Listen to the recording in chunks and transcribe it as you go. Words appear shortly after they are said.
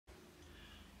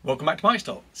Welcome back to my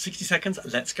stop. 60 seconds,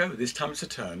 let's go. This time it's a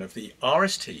turn of the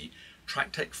RST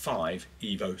Tractech 5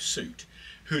 Evo suit.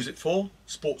 Who's it for?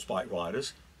 Sports bike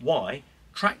riders. Why?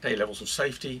 Track day levels of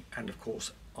safety and of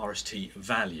course RST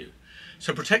value.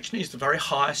 So protection is the very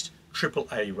highest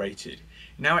AAA rated.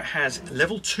 Now it has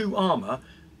level 2 armour,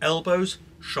 elbows,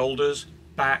 shoulders,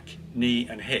 back, knee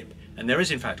and hip. And there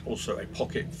is in fact also a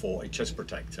pocket for a chest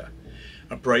protector.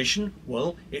 Abrasion,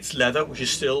 well, it's leather, which is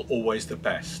still always the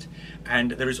best.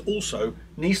 And there is also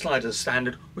knee sliders as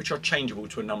standard, which are changeable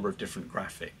to a number of different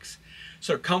graphics.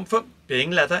 So comfort,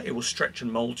 being leather, it will stretch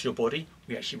and mold to your body.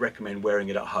 We actually recommend wearing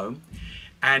it at home.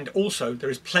 And also there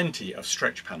is plenty of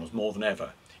stretch panels, more than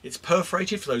ever. It's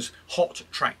perforated for those hot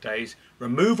track days,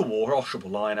 removable or washable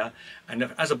liner, and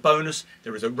as a bonus,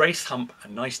 there is a race hump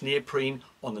and nice neoprene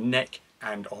on the neck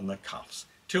and on the cuffs.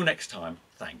 Till next time,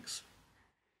 thanks.